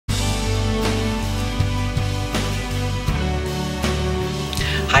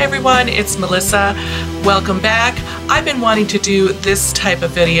everyone, it's Melissa. Welcome back. I've been wanting to do this type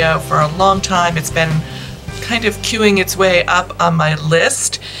of video for a long time. It's been kind of queuing its way up on my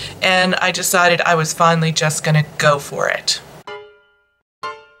list, and I decided I was finally just going to go for it.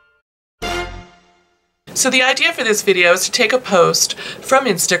 So the idea for this video is to take a post from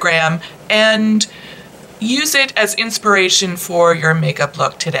Instagram and use it as inspiration for your makeup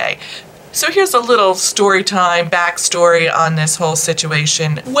look today. So here's a little story time, backstory on this whole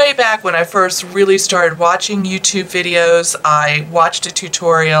situation. Way back when I first really started watching YouTube videos, I watched a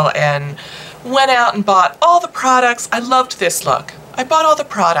tutorial and went out and bought all the products. I loved this look. I bought all the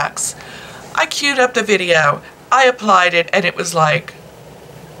products. I queued up the video, I applied it, and it was like,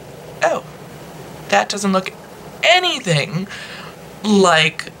 oh, that doesn't look anything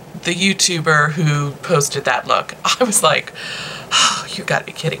like the YouTuber who posted that look. I was like, oh, you gotta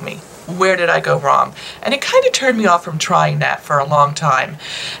be kidding me. Where did I go wrong? And it kind of turned me off from trying that for a long time.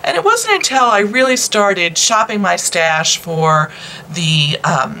 And it wasn't until I really started shopping my stash for the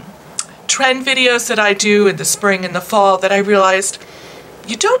trend videos that I do in the spring and the fall that I realized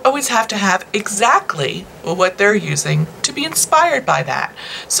you don't always have to have exactly what they're using to be inspired by that.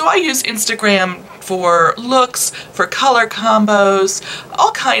 So I use Instagram for looks, for color combos,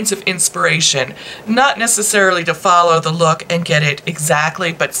 all kinds of inspiration. Not necessarily to follow the look and get it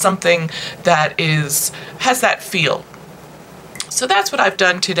exactly, but something that has that feel. So that's what I've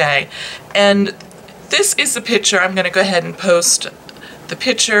done today. And this is the picture. I'm going to go ahead and post the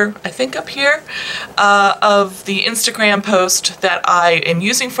picture, I think up here, of the Instagram post that I am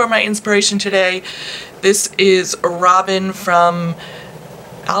using for my inspiration today. This is Robin from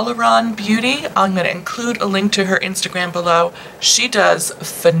Alaron Beauty. I'm going to include a link to her Instagram below. She does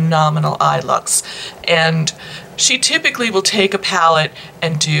phenomenal eye looks, and she typically will take a palette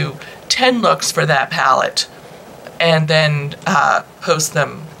and do 10 looks for that palette and then post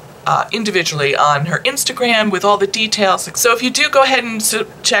them individually on her Instagram with all the details. So if you do go ahead and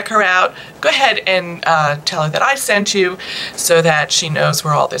check her out, go ahead and tell her that I sent you so that she knows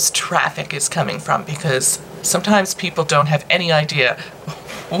where all this traffic is coming from, because sometimes people don't have any idea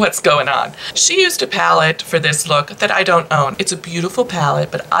what's going on. She used a palette for this look that I don't own. It's a beautiful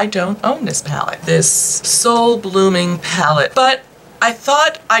palette, but I don't own this palette. This Soul Blooming palette. But I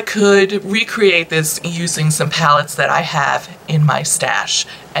thought I could recreate this using some palettes that I have in my stash,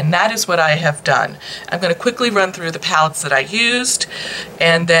 and that is what I have done. I'm going to quickly run through the palettes that I used,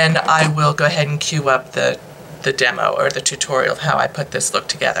 and then I will go ahead and cue up the demo or the tutorial of how I put this look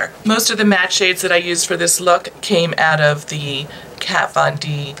together. Most of the matte shades that I used for this look came out of the Kat Von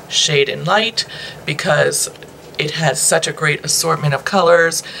D Shade and Light, because it has such a great assortment of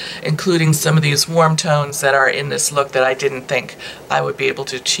colors, including some of these warm tones that are in this look that I didn't think I would be able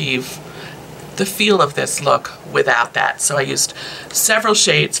to achieve the feel of this look without that. So I used several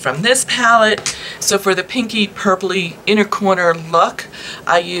shades from this palette. So for the pinky purpley inner corner look,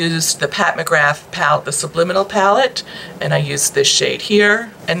 I used the Pat McGrath palette, the Subliminal palette, and I used this shade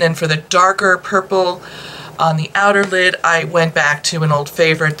here. And then for the darker purple on the outer lid, I went back to an old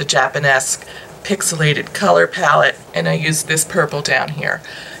favorite, the Japanesque Pixelated Color palette, and I used this purple down here.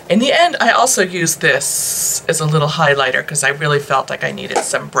 In the end, I also used this as a little highlighter because I really felt like I needed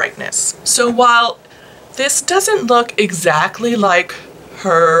some brightness. So while this doesn't look exactly like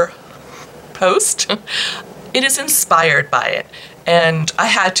her post, it is inspired by it. And I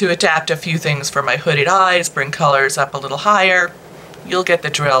had to adapt a few things for my hooded eyes, bring colors up a little higher. You'll get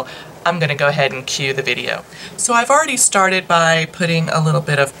the drill. I'm going to go ahead and cue the video. So I've already started by putting a little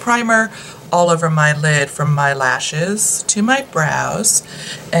bit of primer all over my lid from my lashes to my brows,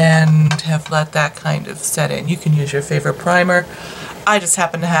 and have let that kind of set in. You can use your favorite primer. I just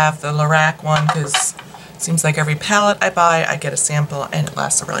happen to have the Lorac one because it seems like every palette I buy I get a sample and it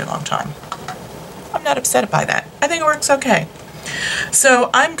lasts a really long time. I'm not upset by that. I think it works okay. So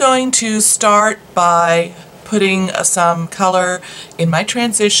I'm going to start by putting some color in my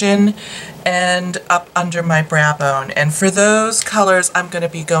transition and up under my brow bone. And for those colors, I'm going to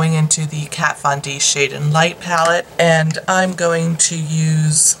be going into the Kat Von D Shade and Light palette, and I'm going to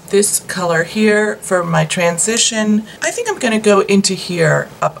use this color here for my transition. I think I'm going to go into here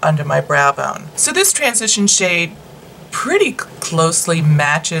up under my brow bone. So this transition shade pretty closely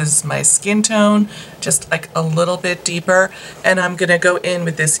matches my skin tone, just like a little bit deeper, and I'm going to go in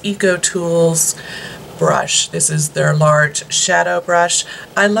with this Eco Tools brush. This is their large shadow brush.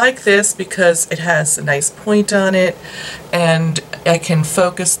 I like this because it has a nice point on it, and I can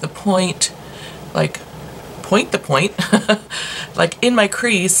focus the point, like point the point, like in my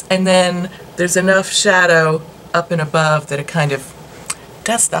crease, and then there's enough shadow up and above that it kind of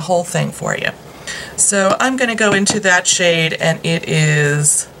does the whole thing for you. So I'm going to go into that shade, and it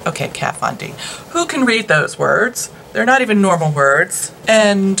is, okay, Kat Von D. Who can read those words? They're not even normal words.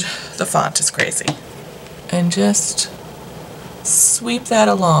 And the font is crazy. And just sweep that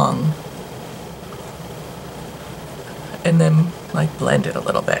along. And then like blend it a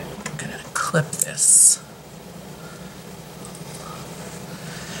little bit. I'm going to clip this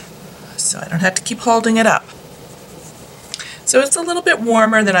so I don't have to keep holding it up. So it's a little bit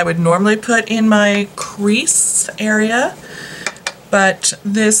warmer than I would normally put in my crease area, but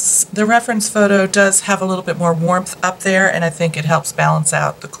the reference photo does have a little bit more warmth up there, and I think it helps balance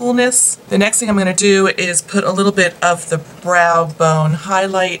out the coolness. The next thing I'm going to do is put a little bit of the brow bone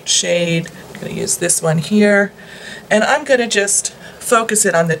highlight shade. I'm going to use this one here, and I'm going to just focus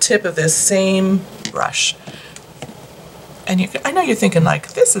it on the tip of this same brush. And I know you're thinking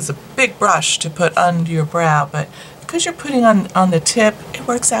like, this is a big brush to put under your brow, but because you're putting on the tip, it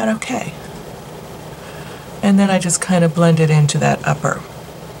works out okay. And then I just kind of blend it into that upper,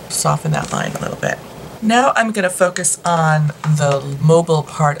 soften that line a little bit. Now I'm going to focus on the mobile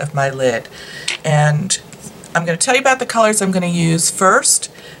part of my lid. And I'm going to tell you about the colors I'm going to use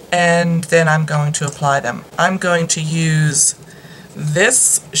first, and then I'm going to apply them. I'm going to use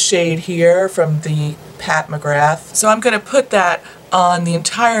this shade here from the Pat McGrath. So I'm going to put that on the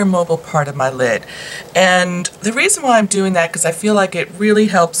entire mobile part of my lid. And the reason why I'm doing that, because I feel like it really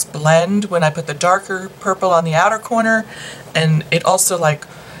helps blend when I put the darker purple on the outer corner, and it also like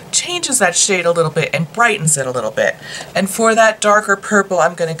changes that shade a little bit and brightens it a little bit. And for that darker purple,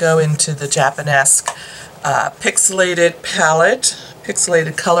 I'm going to go into the Japanesque pixelated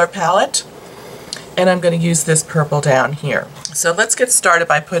color palette, and I'm going to use this purple down here. So let's get started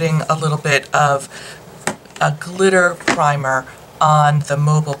by putting a little bit of a glitter primer on the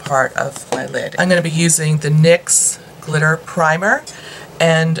mobile part of my lid. I'm going to be using the NYX glitter primer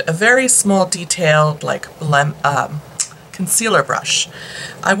and a very small detailed like concealer brush.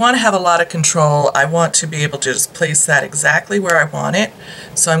 I want to have a lot of control. I want to be able to just place that exactly where I want it.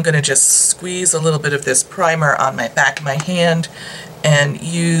 So I'm going to just squeeze a little bit of this primer on my back of my hand and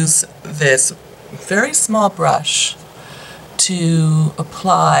use this very small brush to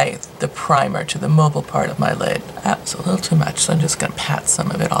apply the primer to the mobile part of my lid. That was a little too much, so I'm just going to pat some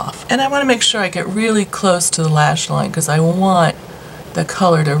of it off. And I want to make sure I get really close to the lash line because I want the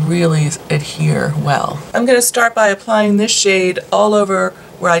color to really adhere well. I'm going to start by applying this shade all over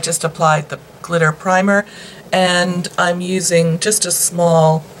where I just applied the glitter primer, and I'm using just a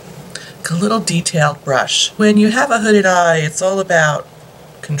small, a little detailed brush. When you have a hooded eye, it's all about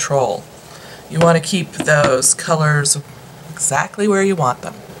control. You want to keep those colors exactly where you want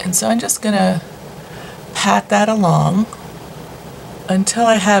them. And so I'm just going to pat that along until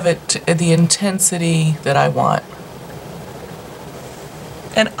I have it to the intensity that I want.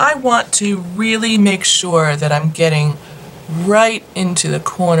 And I want to really make sure that I'm getting right into the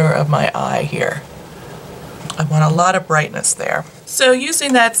corner of my eye here. I want a lot of brightness there. So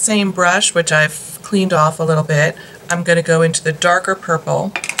using that same brush, which I've cleaned off a little bit, I'm going to go into the darker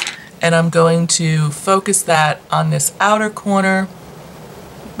purple, and I'm going to focus that on this outer corner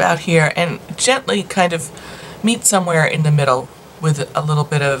about here and gently kind of meet somewhere in the middle with a little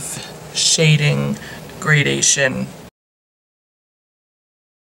bit of shading, gradation.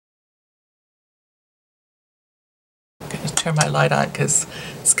 I'm going to turn my light on because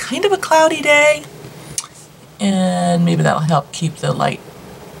it's kind of a cloudy day, and maybe that'll help keep the light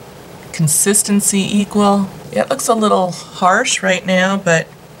consistency equal. Yeah, it looks a little harsh right now, but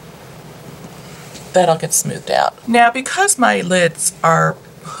that'll get smoothed out. Now, because my lids are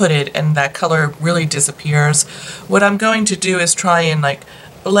hooded and that color really disappears, what I'm going to do is try and like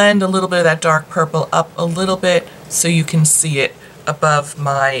blend a little bit of that dark purple up a little bit so you can see it above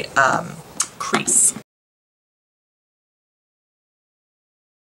my crease.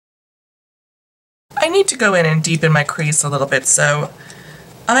 I need to go in and deepen my crease a little bit, so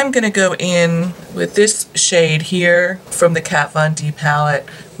I'm going to go in with this shade here from the Kat Von D palette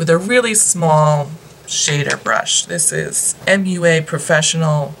with a really small shader brush. This is MUA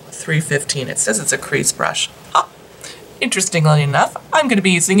Professional 315. It says it's a crease brush. Oh, interestingly enough, I'm going to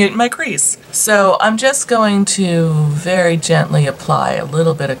be using it in my crease. So I'm just going to very gently apply a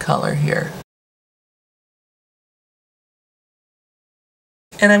little bit of color here.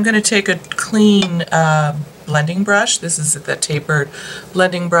 And I'm going to take a clean blending brush. This is the tapered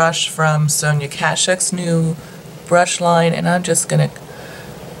blending brush from Sonia Kashuk's new brush line, and I'm just going to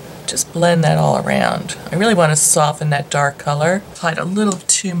blend that all around. I really want to soften that dark color. Applied a little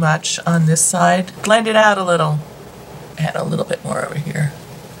too much on this side. Blend it out a little. Add a little bit more over here,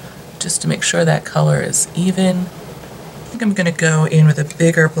 just to make sure that color is even. I think I'm going to go in with a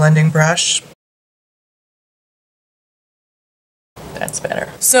bigger blending brush. That's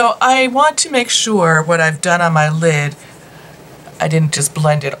better. So I want to make sure what I've done on my lid, I didn't just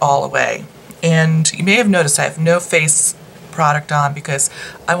blend it all away. And you may have noticed I have no face product on because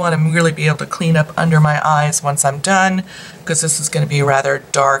I want to really be able to clean up under my eyes once I'm done, because this is going to be a rather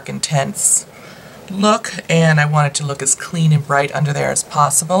dark, intense look, and I want it to look as clean and bright under there as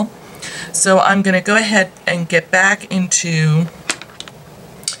possible. So I'm going to go ahead and get back into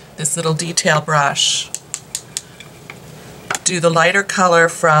this little detail brush, do the lighter color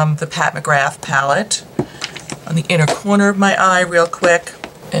from the Pat McGrath palette on the inner corner of my eye real quick,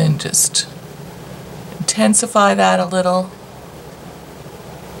 and just intensify that a little.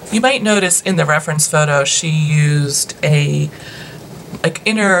 You might notice in the reference photo she used a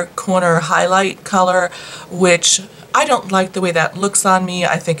inner corner highlight color, which I don't like the way that looks on me.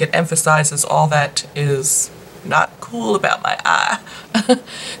 I think it emphasizes all that is not cool about my eye.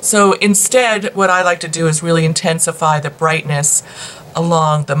 So instead, what I like to do is really intensify the brightness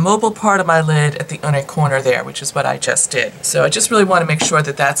along the mobile part of my lid at the inner corner there, which is what I just did. So I just really want to make sure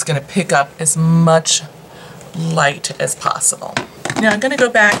that that's going to pick up as much light as possible. Now I'm going to go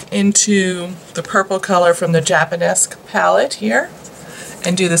back into the purple color from the Japanesque palette here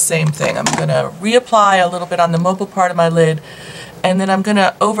and do the same thing. I'm going to reapply a little bit on the mobile part of my lid, and then I'm going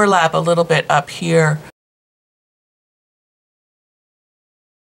to overlap a little bit up here.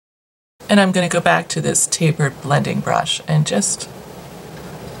 And I'm going to go back to this tapered blending brush and just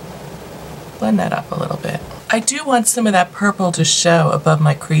blend that up a little bit. I do want some of that purple to show above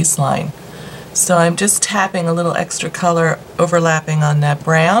my crease line, so I'm just tapping a little extra color overlapping on that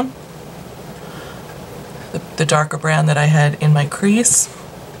brown, the darker brown that I had in my crease.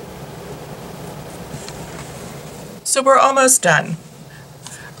 So we're almost done.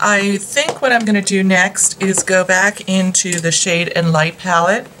 I think what I'm going to do next is go back into the Shade and Light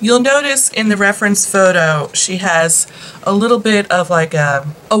palette. You'll notice in the reference photo she has a little bit of like a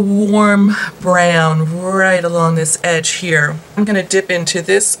warm brown right along this edge here. I'm going to dip into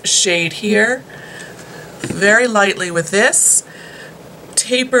this shade here very lightly with this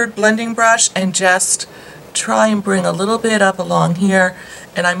tapered blending brush and just try and bring a little bit up along here,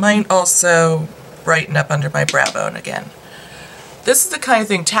 and I might also brighten up under my brow bone again. This is the kind of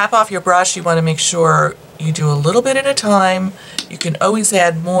thing, tap off your brush, you want to make sure you do a little bit at a time. You can always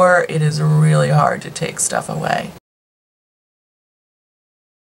add more. It is really hard to take stuff away.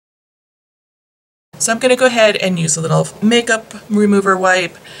 So I'm going to go ahead and use a little makeup remover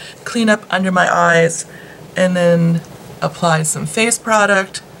wipe, clean up under my eyes, and then apply some face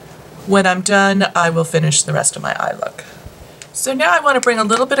product. When I'm done, I will finish the rest of my eye look. So now I want to bring a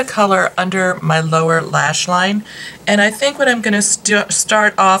little bit of color under my lower lash line, and I think what I'm going to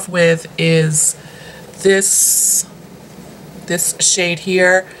start off with is this shade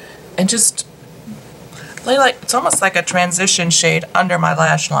here, and just lay it's almost like a transition shade under my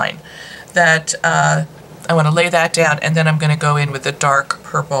lash line. That I want to lay that down, and then I'm going to go in with the dark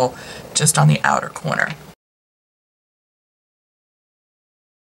purple just on the outer corner.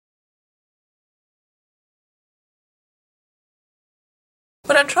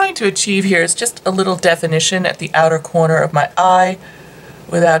 What I'm trying to achieve here is just a little definition at the outer corner of my eye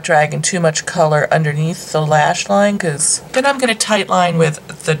without dragging too much color underneath the lash line, because then I'm going to tightline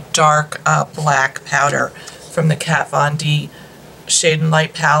with the dark black powder from the Kat Von D Shade and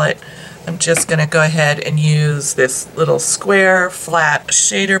Light palette. I'm just going to go ahead and use this little square flat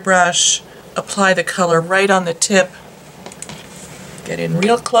shader brush, apply the color right on the tip, get in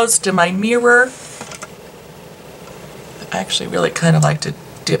real close to my mirror. I actually really kind of like to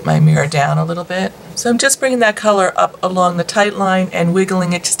dip my mirror down a little bit. So I'm just bringing that color up along the tight line and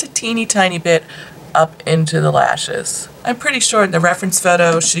wiggling it just a teeny tiny bit up into the lashes. I'm pretty sure in the reference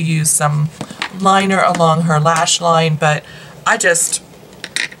photo she used some liner along her lash line, but I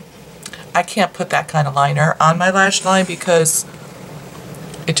can't put that kind of liner on my lash line because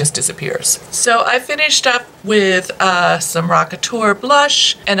it just disappears. So I finished up with some Rockateur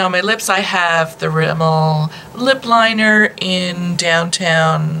blush, and on my lips I have the Rimmel lip liner in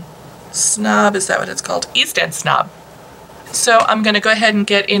Downtown Snob. Is that what it's called? East End Snob. So I'm going to go ahead and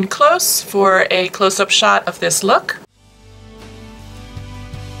get in close for a close-up shot of this look.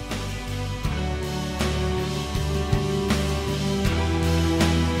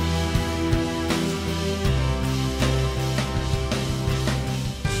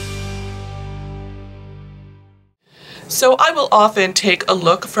 So I will often take a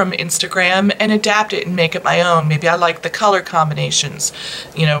look from Instagram and adapt it and make it my own. Maybe I like the color combinations.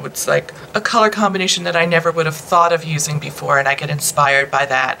 You know, it's like a color combination that I never would have thought of using before, and I get inspired by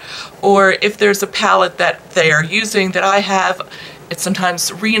that. Or if there's a palette that they are using that I have, it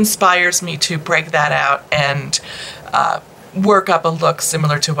sometimes re-inspires me to break that out and work up a look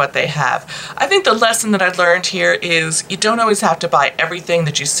similar to what they have. I think the lesson that I learned here is you don't always have to buy everything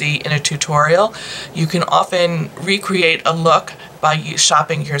that you see in a tutorial. You can often recreate a look by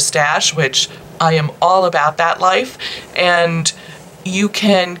shopping your stash, which I am all about that life, and you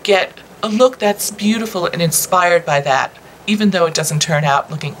can get a look that's beautiful and inspired by that, even though it doesn't turn out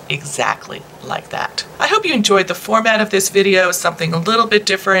looking exactly like that. I hope you enjoyed the format of this video, something a little bit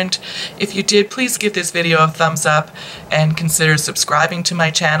different. If you did, please give this video a thumbs up and consider subscribing to my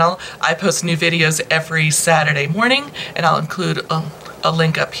channel. I post new videos every Saturday morning, and I'll include a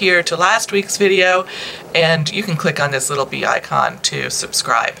link up here to last week's video, and you can click on this little bee icon to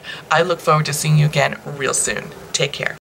subscribe. I look forward to seeing you again real soon. Take care.